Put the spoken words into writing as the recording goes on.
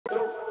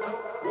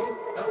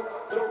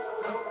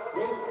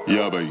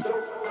Yeah, baby.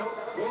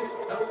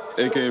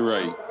 AK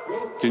Ray,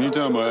 can you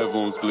turn my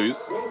headphones, please?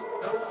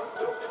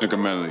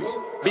 Incrementally.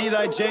 Be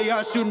like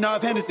JR shooting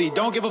off Hennessy.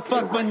 Don't give a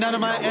fuck for none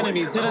of my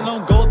enemies. Hitting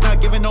on goals,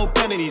 not giving no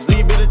penalties.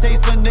 Leave bitter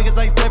taste for niggas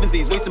like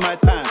 70s. Wasting my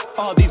time,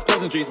 all these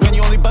pleasantries. When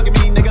you only bugging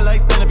me, nigga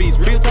like centipedes.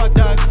 Real talk,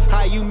 dog,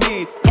 how you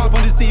mean? Pop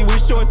on the scene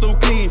with shorts so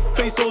clean.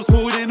 Face so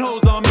smooth and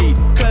hoes on me.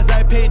 Cause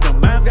I paid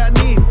them, mine's got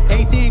needs.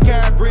 18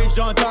 karat bridge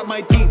on top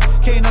my teeth.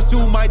 K-nuts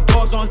to my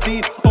dogs on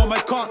scene. On my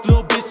cock,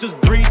 little bitch just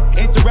breathe.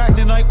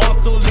 Interacting like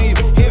also leave.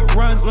 Hit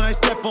runs when I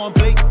step on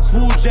Blake.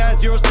 Smooth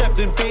jazz, Euro stepped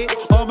in fate.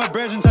 All my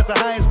brethren touch the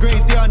highest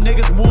grade. See y'all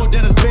niggas more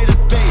than a spade of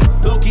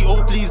spade. Low-key,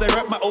 oh please, I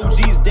rep my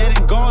OGs. Dead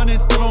and gone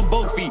and still on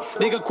both feet.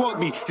 Nigga quote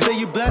me, you say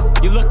you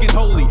blessed, you looking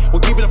holy. Well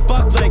keep it a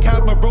buck like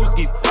half my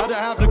broskies. Other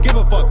half don't give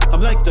a fuck,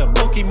 I'm like the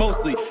Moki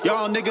mostly.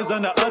 Y'all niggas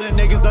under other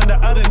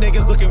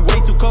niggas looking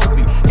way too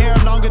cozy. Hair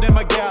longer than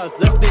my gals,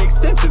 that's the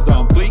extensions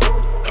on fleek.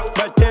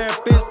 My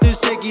therapist is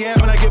shaky head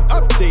when I give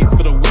updates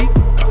for the week.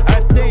 I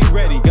stay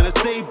ready, gonna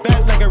stay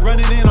back like I run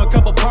it in on a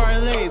couple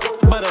parlays.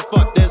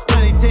 Motherfuck, there's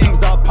plenty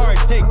things I'll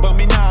partake, but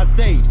me now I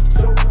say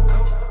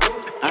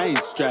I ain't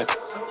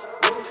stressed,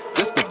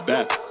 just the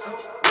best.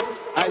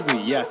 I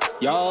say yes,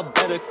 y'all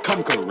better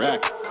come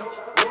correct.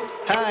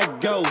 How I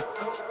go,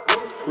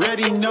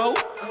 ready know?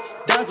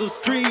 That's a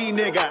street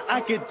nigga,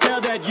 I can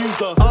tell that you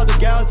the. All the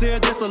gals here,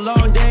 this a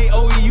long day.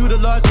 OEU the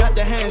large, got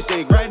the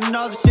handshake. Writing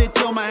all the shit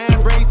till my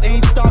hand breaks.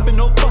 Ain't stopping,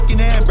 no fucking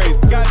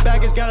handbrakes. Got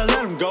baggage, gotta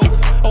let them go.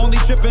 Only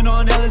tripping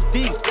on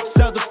LSD.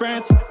 South of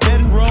France,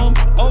 dead in Rome.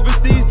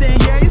 Overseas saying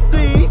yeah you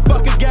see.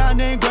 Fuck a gal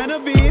named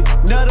Guinevere.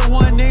 Another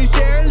one named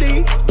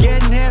Shirley.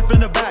 Getting head from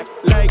the back.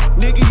 Like,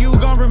 nigga you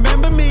gon'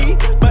 remember me.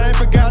 But I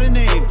forgot her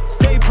name.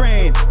 Stay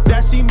praying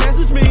that she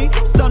messaged me.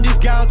 Some of these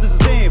gals is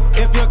the same.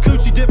 If your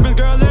coochie different,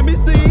 girl, let me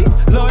see.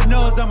 Lord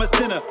knows I'm a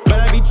sinner, but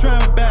I be trying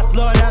my best.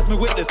 Lord has me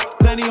witness.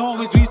 Plenty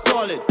homies, we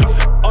solid.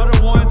 Other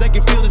ones, I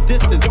can feel the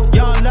distance.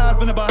 Y'all live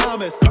in the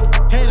Bahamas.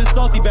 Head is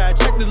salty bad,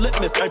 check the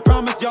litmus. I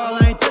promise y'all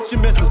I ain't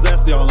touching misses.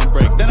 That's y'all on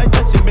break. Then I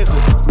touch your misses.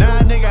 Nah,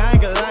 nigga, I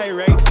ain't gonna lie,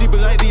 right? She be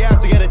like the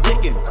ass to get a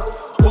dickin'.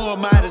 Who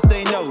am I to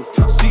say no?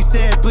 She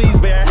said please,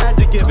 but I had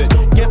to give it.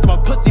 Guess my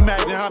pussy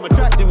magnet, how I'm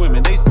attracting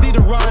women. They see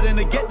the rod and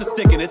they get the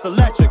sticking. It's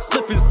electric,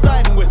 slipping,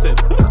 sliding with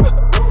it.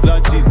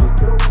 Lord Jesus,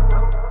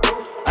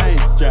 I ain't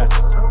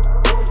stressed.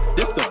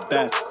 This the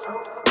best.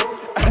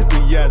 I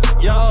say yes,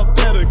 y'all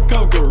better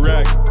come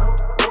correct.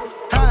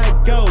 How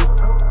I go,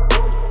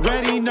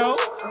 ready know?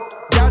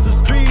 That's a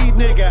street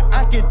nigga,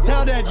 I can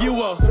tell that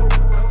you are.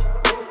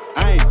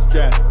 I ain't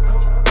stressed.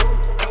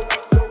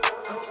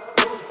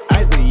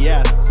 I say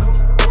yes.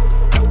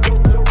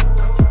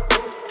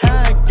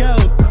 How I go,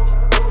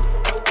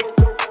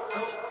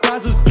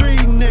 that's a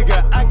street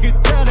nigga, I can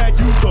tell that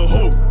you the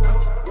hoe.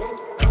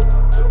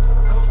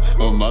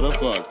 Oh,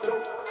 motherfucker.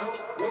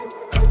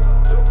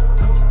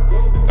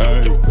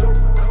 Hey.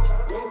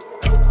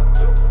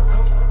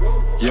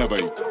 Yeah,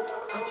 baby.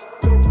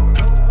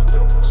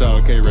 Shout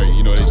out K Ray,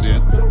 you know what they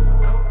saying?